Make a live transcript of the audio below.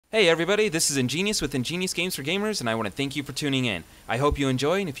Hey everybody, this is Ingenious with Ingenious Games for Gamers, and I want to thank you for tuning in. I hope you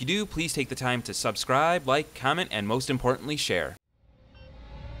enjoy, and if you do, please take the time to subscribe, like, comment, and most importantly, share.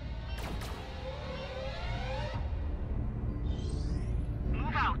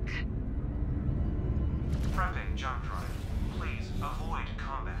 Move out. Prepping jump drive. Please avoid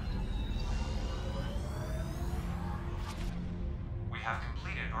combat. We have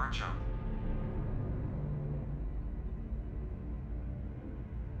completed our jump.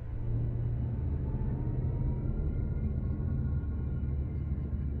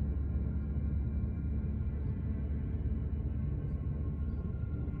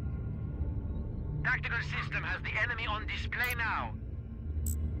 Tactical system has the enemy on display now.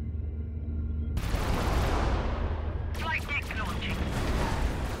 Flight deck launching.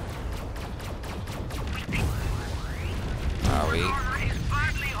 Wowie. Armor is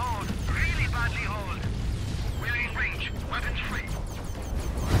badly hauled. Really badly hauled. We're in range. Weapons free.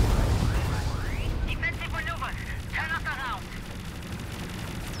 Defensive maneuver. Turn us around.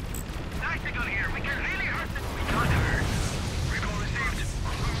 Tactical here. We can really hurt them. We can't hurt. Recall received.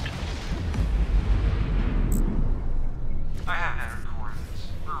 I have entered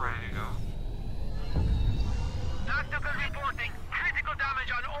coordinates. We're ready to go. Tactical reporting. Critical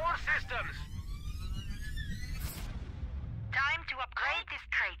damage on all systems. Time to upgrade this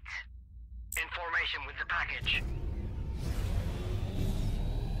trait. Information with the package.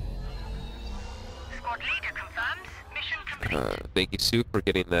 Squad leader confirms. Mission complete. Thank you, Sue, for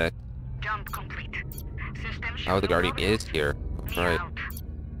getting that. Jump complete. System How the Guardian is here. Alright.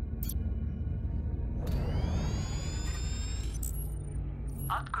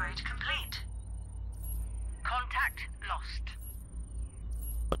 Upgrade complete. Contact lost.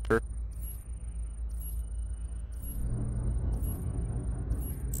 Hunter.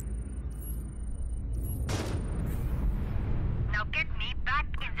 Now get me back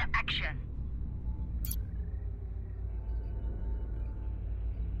in the action.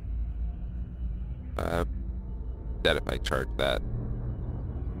 That if I charge that.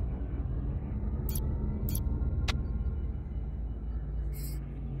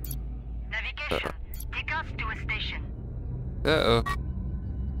 Navigation. Take us to a station. Uh-oh.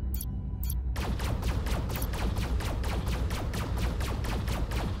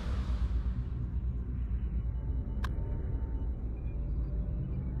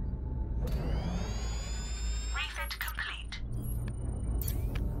 Refit complete.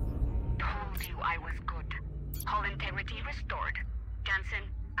 Told you I was good. Hull integrity restored. Jansen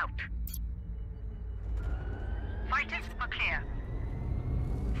out. Fighters are clear.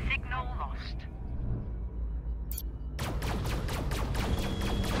 Signal lost.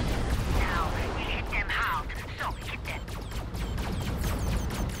 Now we hit them hard, so hit them.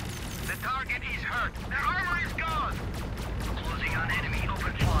 The target is hurt. Their armor is gone. Closing on enemy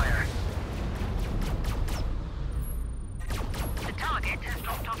open fire. The target has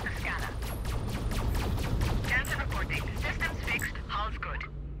dropped off the scanner. Jansen reporting. Systems fixed. Hull's good.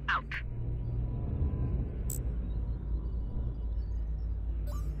 Out.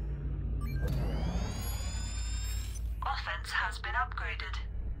 Offense has been upgraded.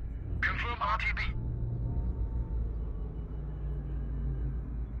 Confirm RTB.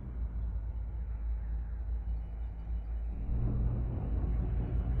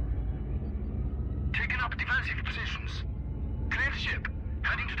 Taking up defensive positions. Clear the ship.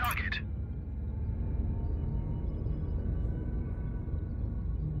 Heading to target.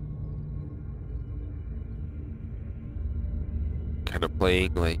 Kind of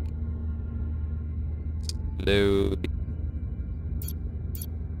playing like slow.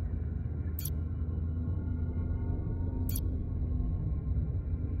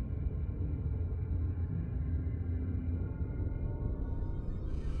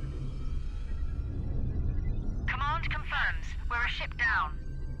 Command confirms. We're a ship down.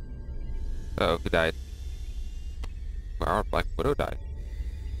 Uh-oh, who died? Well, our Black Widow died.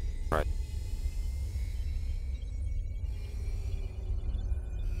 Right.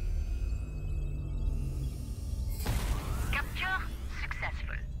 Capture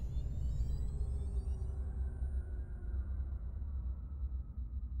successful.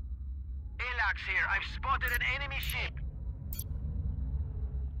 Elax here. I've spotted an enemy ship.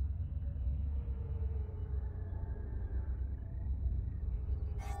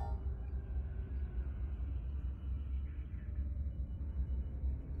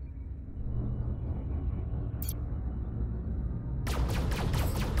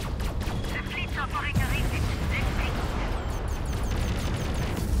 The fleet's offering a refit. Let's take it.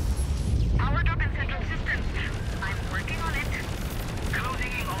 Powered up in central systems. I'm working on it.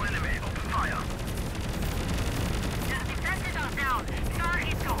 Closing in on enemy. Open fire. The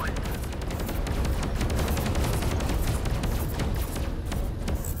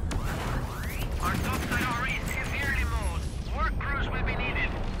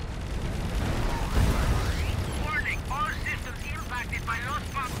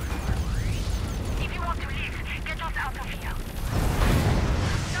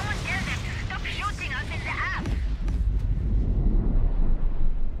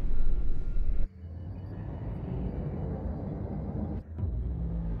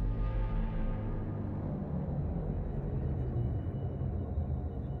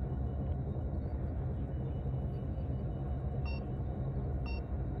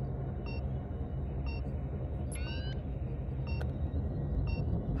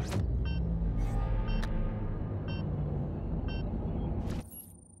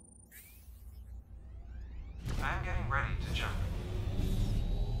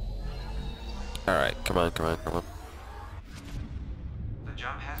Alright, come on, come on, come on. The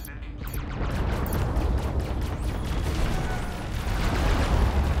jump has been completed.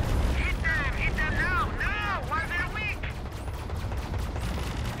 Hit them now, while they're weak!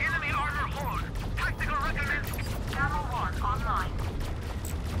 Enemy armor hold. Tactical recommend. Channel 1 online.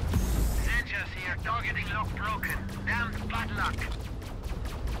 Zenjas here, targeting lock broken. Damned bad luck.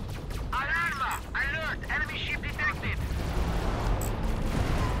 Alarma! Alert! Enemy ship detected!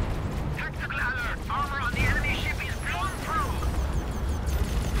 Tactical alert! Armor on the enemy ship is blown through!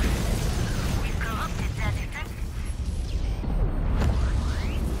 We've corrupted their defenses.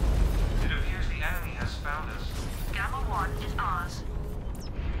 It appears the enemy has found us. Gamma 1 is ours.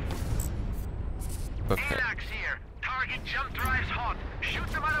 Okay. ALAX here. Target jump drives hot. Shoot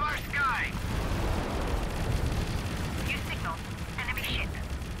them out of our sky. New signal. Enemy ship.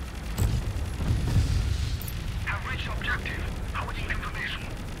 Have reached objective. Awaiting information.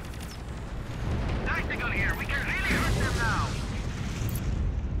 Tactical here. We can really hurt them now.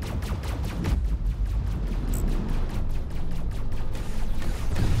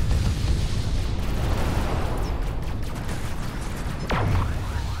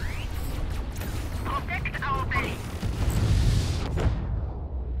 Protect our base.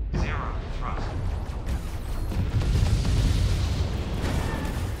 Zero thrust.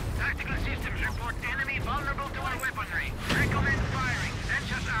 Tactical systems report enemy vulnerable to our weaponry. Recommend firing. Send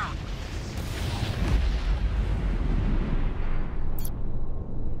us out.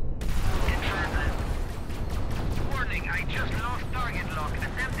 Intrepid. Warning, I just lost target lock.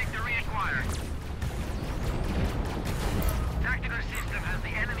 Attempting to reacquire. Tactical system has the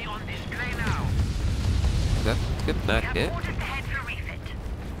enemy on display now. That's good, We not have it. orders to head for refit.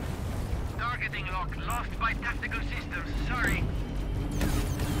 Targeting lock lost by tactical systems. Sorry.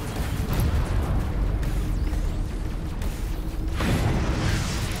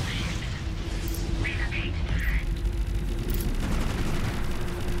 Relocate defend.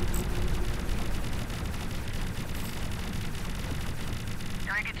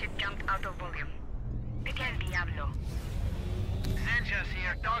 Target ship jumped out of volume. Begin Diablo. Zenjas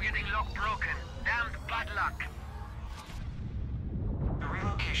here. Targeting lock broken. Damned bad luck. The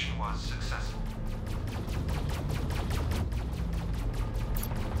relocation was successful.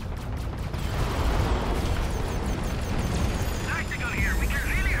 Tactical here. We can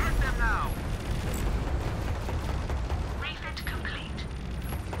really hurt them now. Refit complete.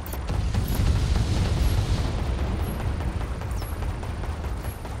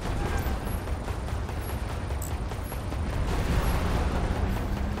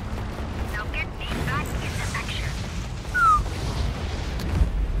 Now get me back into action.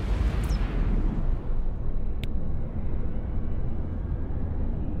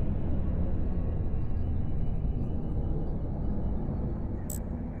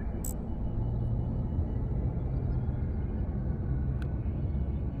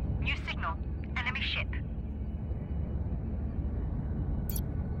 New signal. Enemy ship.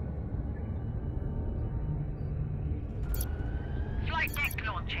 Flight deck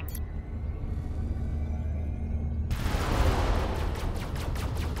launching.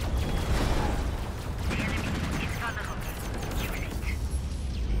 The enemy is vulnerable. Use it.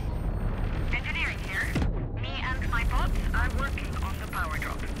 Engineering here. Me and my bots are working on the power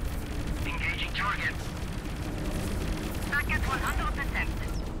drop. Engaging target. Back at 100%.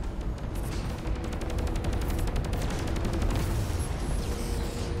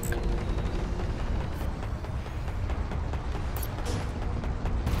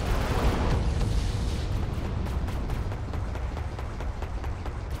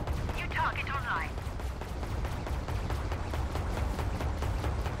 New target online.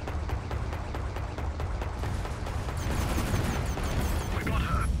 We got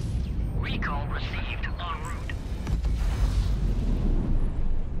her. Recall received en route.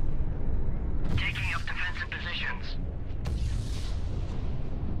 Taking up defensive positions.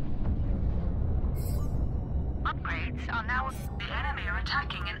 Upgrades are now... The enemy are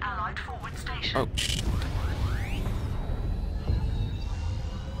attacking an allied forward station. Oh,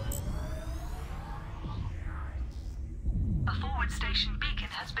 A forward station beacon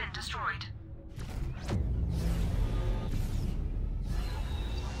has been destroyed.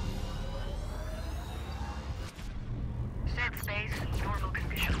 Set space, normal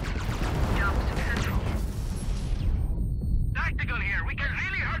conditions. Job successful. Tactical here. We can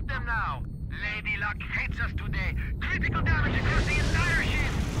really hurt them now. Lady Luck hates us today. Critical damage across the entire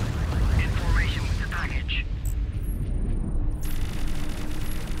ship. Information with the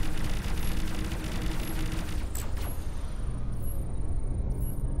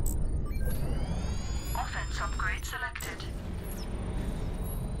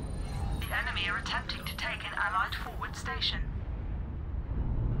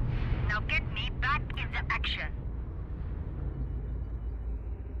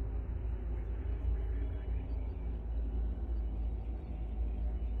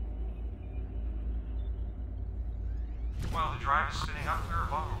is spinning up. We're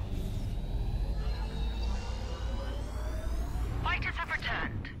vulnerable. Fighters have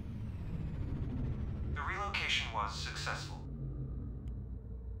returned. The relocation was successful.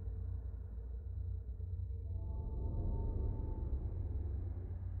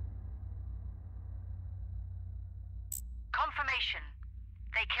 Confirmation.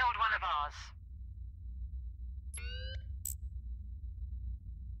 They killed one of ours.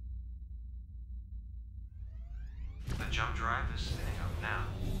 The jump drive is spinning up now.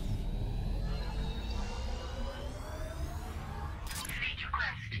 Fleet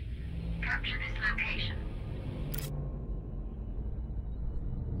request. Capture this location.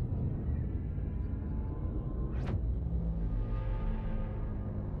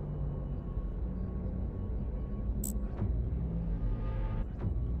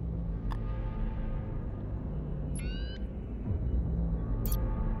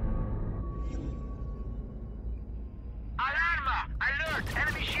 Alarma! Alert!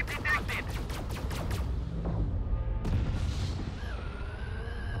 Enemy ship detected!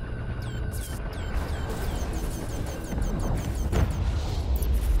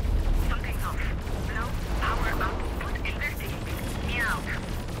 Something's off. Low power output investigated. Me out.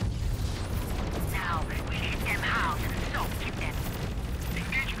 Now, we hit them hard, so keep them.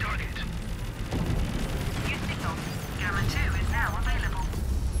 Engage target. New signal. Gamma 2 is now available.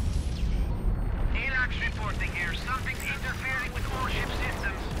 ALAX reporting here. Something's interfering with all ship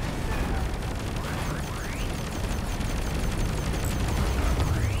systems.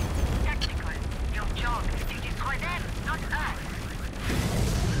 Technical. Your job is to destroy them, not us.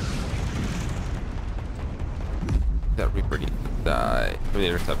 That Reaper needs to die. From the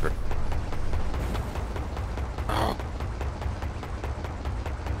Interceptor. Oh.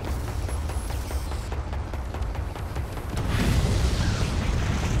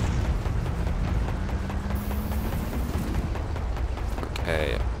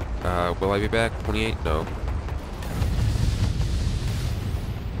 Okay. Will I be back? 28? No.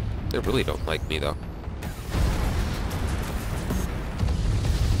 They really don't like me, though.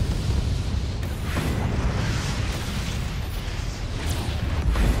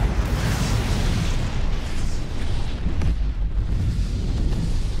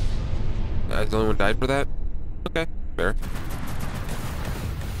 Guys, the only one died for that? Okay, fair.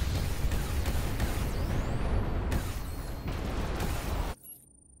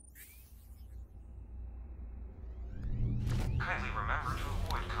 Kindly remember to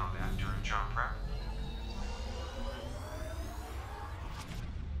avoid combat during jump prep.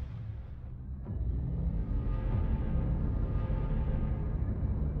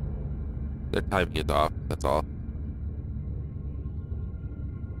 Their timing is off, that's all.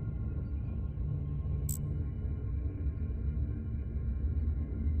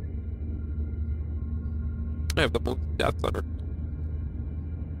 I have the most deaths on her.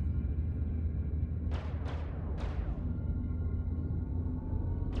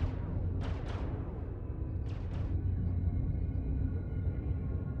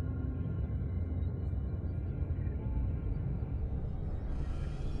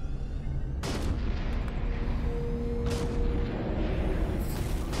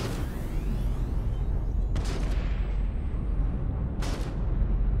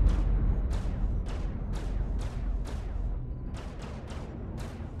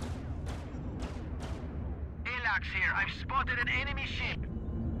 ALAX here. I've spotted an enemy ship.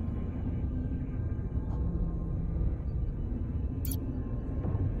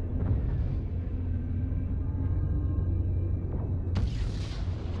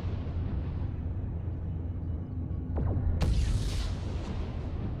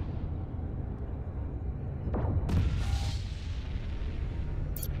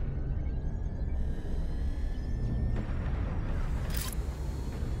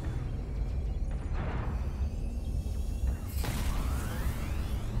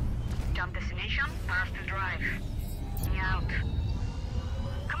 Jump destination, past the drive. Me out.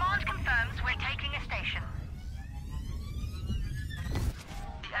 Command confirms we're taking a station.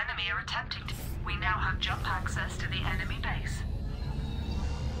 The enemy are attempting to... We now have jump access to the enemy base.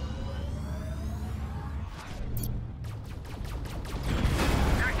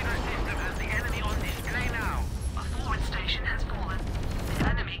 Tactical system has the enemy on display now. A forward station has fallen. The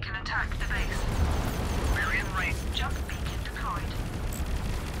enemy can attack the base. We're in range. Jump beacon deployed.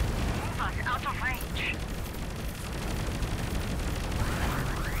 Move us out of range.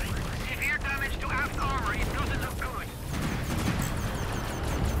 Severe damage to aft armor. It doesn't look good.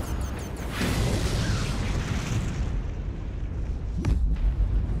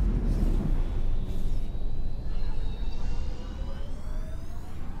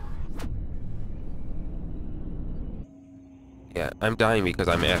 I'm dying because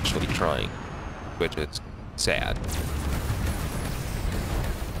I'm actually trying, which is sad.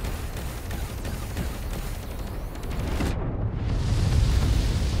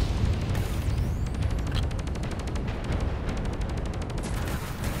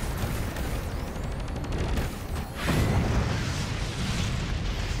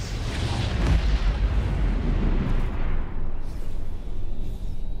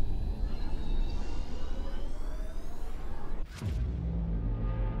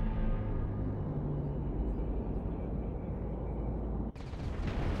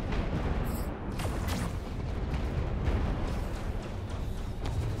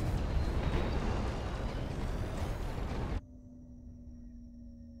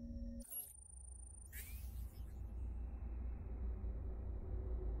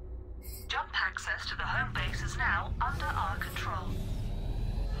 Jump access to the home base is now under our control.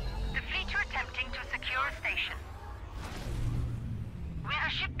 The fleet are attempting to secure a station. We're a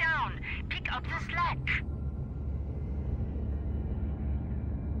ship down. Pick up the slack.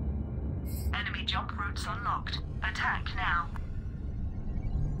 Enemy jump routes unlocked. Attack now.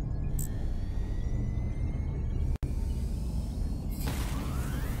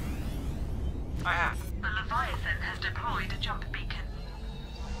 I have. The Leviathan has deployed a jump beacon.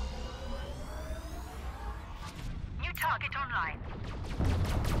 New target online.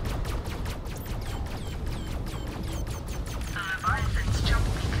 The Leviathan's jump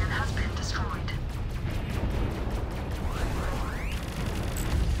beacon has been destroyed.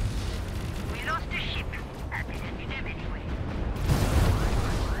 We lost a ship. That didn't them anyway.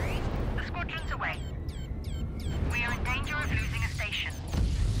 The squadron's away. We are in danger of losing a station.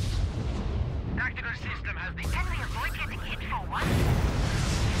 Tactical system has been... Can we avoid getting hit for once?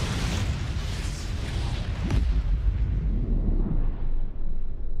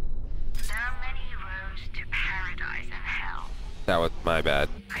 That was my bad.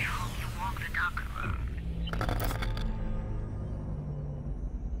 I hope you walk the dark road.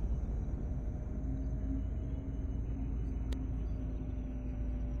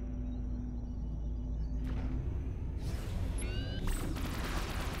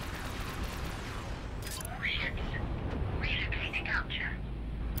 Ships. Relocating capture.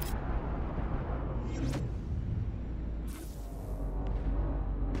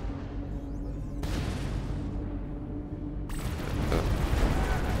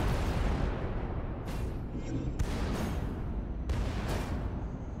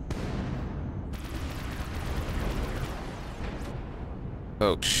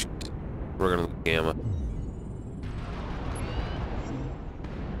 Oh shit. We're gonna lose Gamma.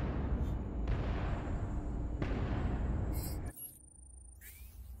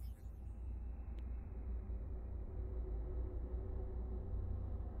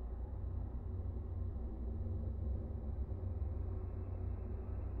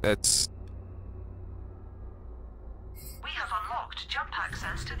 That's... We have unlocked jump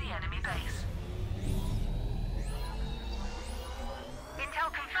access to the enemy base.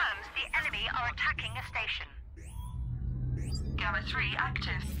 Intel confirms the enemy are attacking a station. Gamma 3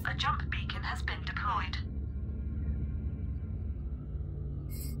 active. A jump beacon has been deployed.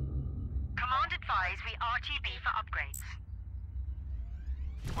 Command advise we RTB for upgrades.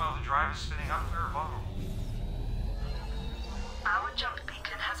 While the drive is spinning up, we're vulnerable. Our jump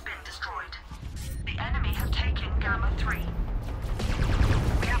beacon has been destroyed. The enemy have taken Gamma 3.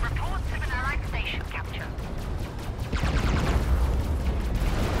 We have reports of an allied station capture.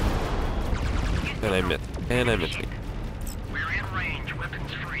 And I missed. And I missed it. We're in range,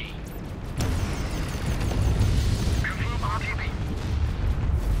 weapons free. Confirm RTB.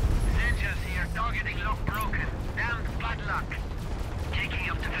 Sensors here, targeting lock broken. Down flat lock. Taking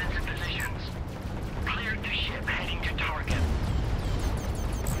up defensive positions. Cleared the ship, heading to target.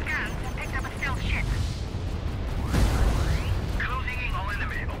 Scans have picked up a stealth ship. Closing in on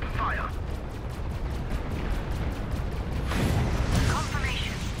enemy, open fire.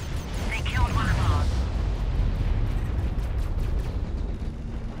 Confirmation. They killed one of ours.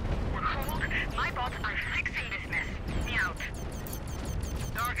 We're cold. My bots are fixing this mess. Me out.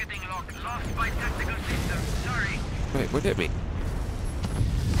 Targeting lock lost by tactical system. Sorry. Wait, what hit me?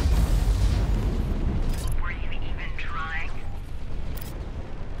 Were you even trying?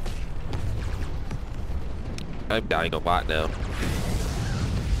 I'm dying a lot now.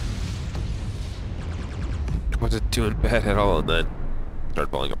 Wasn't doing bad at all, and then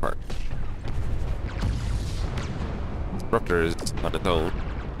started falling apart. Disruptor is on its own.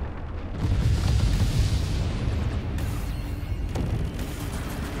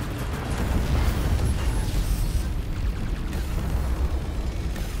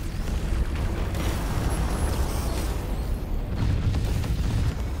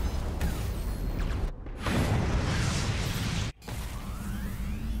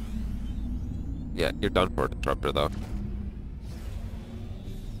 Yeah, you're done for, Disruptor, though. The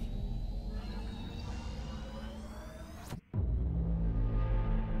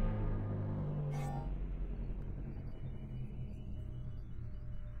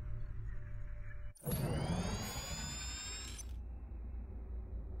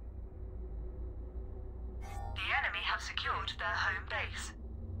enemy have secured their home base.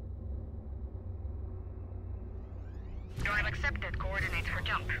 You have accepted coordinates for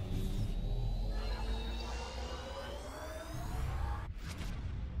jump.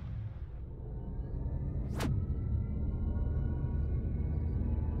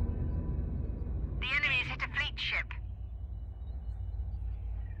 The enemy has hit a fleet ship.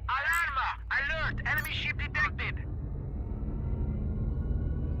 Alarma! Alert! Enemy ship detected!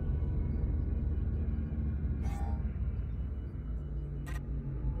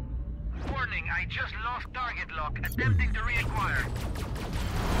 Warning, I just lost target lock, attempting to reacquire.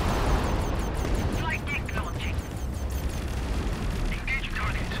 Flight deck launching. Engage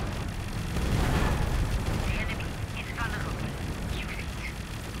target. The enemy is vulnerable. Use it.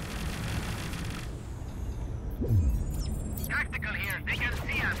 Tactical here, they can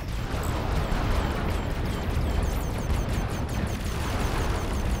see us.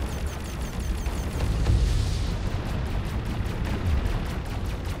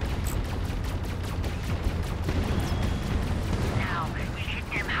 Now, we hit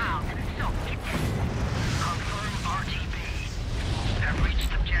them hard, so hit them. Confirm RTB. Have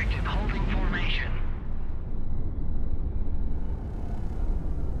reached objective, holding formation.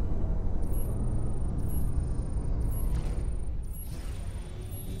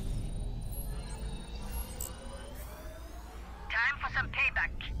 Time for some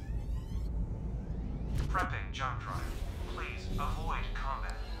payback. Prepping jump drive. Please avoid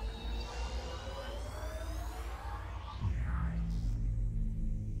combat.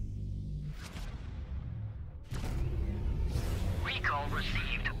 Recall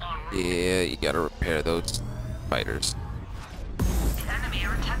received en route. Yeah, you gotta repair those fighters. The enemy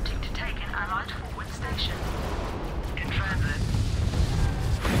are attempting to take an allied forward station. In transit.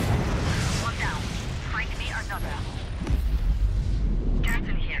 One down. Find me another.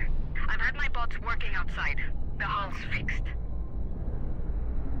 Jackson here. I've had my bots working outside. The hull's fixed.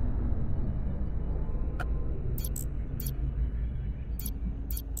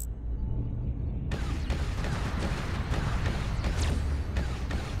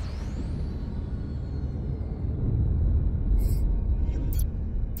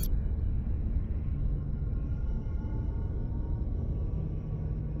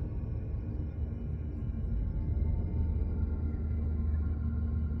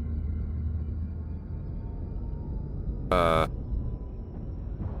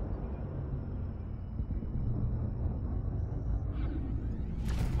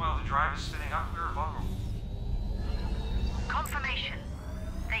 While the drive is spinning up, we're vulnerable. Confirmation.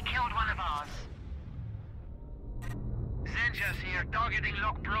 They killed one of ours. Zenjas here. Targeting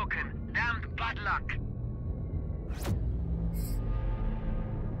lock broken. Damned bad luck.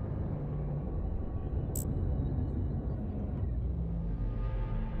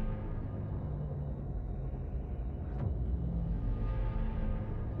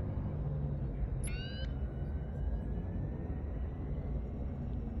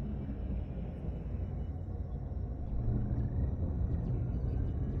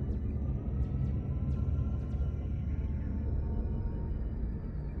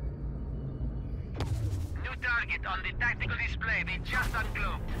 New target on the tactical display. They just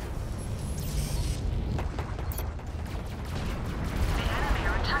uncloaked. The enemy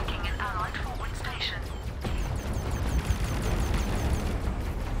are attacking an allied forward station.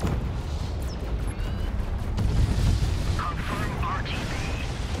 Confirm RTB.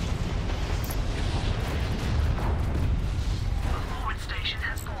 The forward station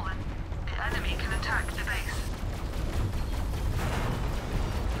has fallen. The enemy can attack the base.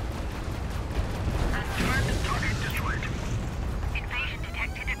 Third target destroyed. Invasion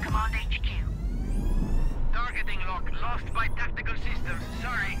detected at Command HQ. Targeting lock lost by tactical systems.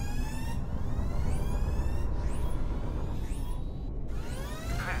 Sorry.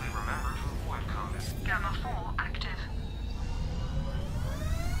 Kindly remember to avoid combat. Gamma 4 active.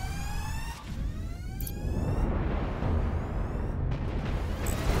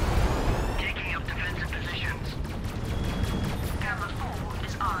 Taking up defensive positions. Gamma 4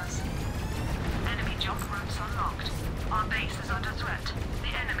 is ours. Enemy jump routes unlocked. Our base is under threat. The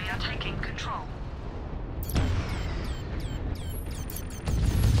enemy are taking control.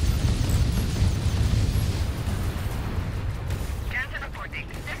 Jansen reporting.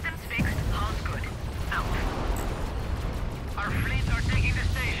 Systems fixed. All's good. Out. Our fleets are taking the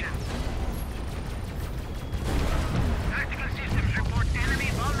station.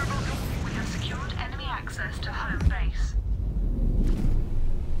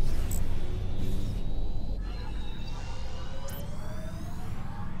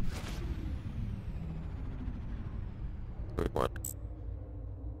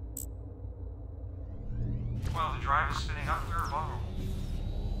 While the drive is spinning up, we're vulnerable.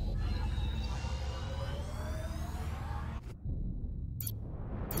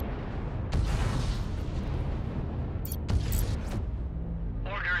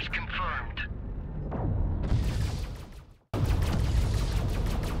 Orders confirmed.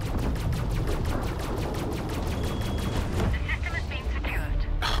 The system is being secured.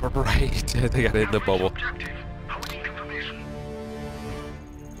 Alright, they got in the bubble. Objective. Awaiting confirmation.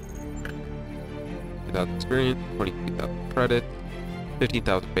 2,000 experience, 22,000 credit,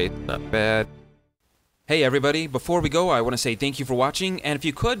 15,000 faith, not bad. Hey everybody, before we go, I want to say thank you for watching, and if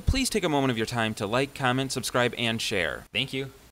you could, please take a moment of your time to like, comment, subscribe, and share. Thank you.